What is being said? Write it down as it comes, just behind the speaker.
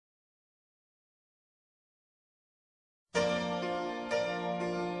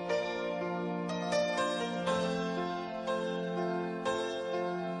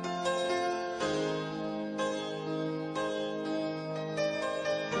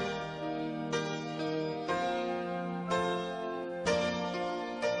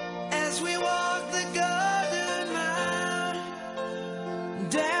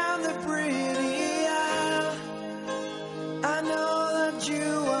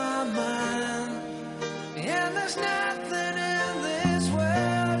There's nothing in this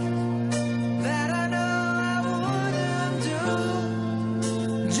world that I know I wouldn't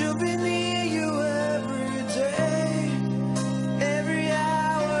do to be near you every day, every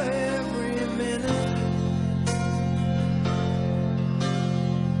hour, every minute.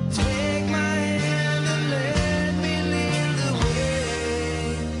 Take my hand and let me lead the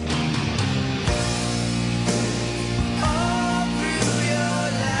way. All through your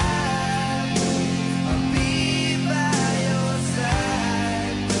life, I'll be by your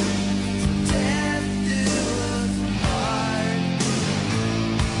side. Death do us part.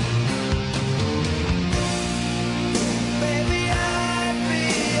 Baby, I'd be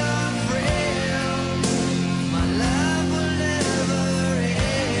your friend. My love will never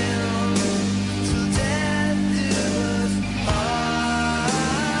end till death do us part.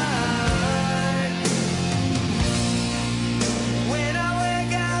 When I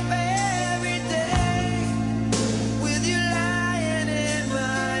wake up every day with you lying in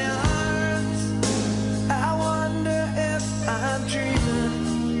my arms, I wonder if I'm dreaming.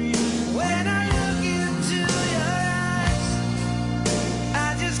 When I look into your eyes,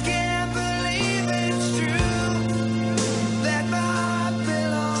 I just can't believe it's true that my heart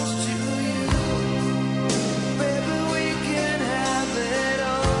belongs to you. Baby, we can have it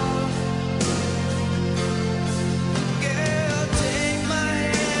all. Girl, take my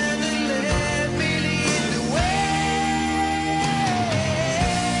hand and let me lead the way.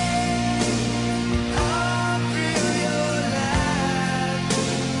 All through your life,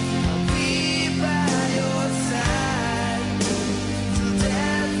 I'll be by your side till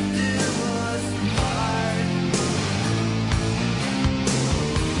death do us part.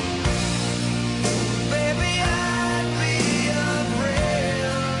 Baby, I'd be your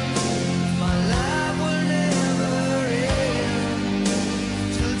friend. My love will never end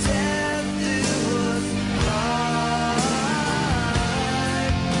till death do us part.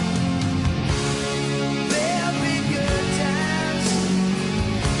 There'll be good times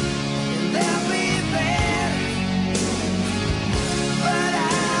and there'll be bad, but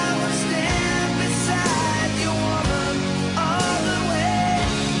I will stand beside you, woman, all the way.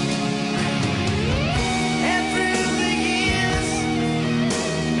 And through the years,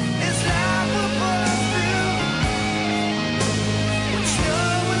 this life will put us through. When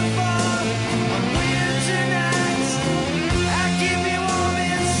snow will fall on winter nights, I'll keep you warm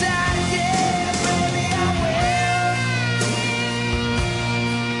inside, yeah, baby, I will.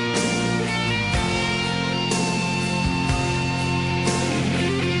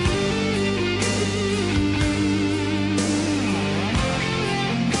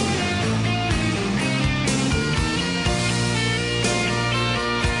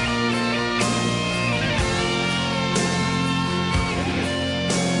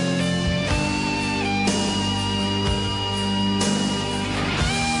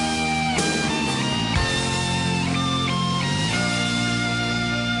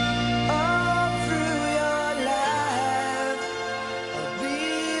 All through your life, I'll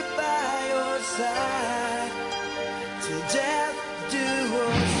be by your side till death do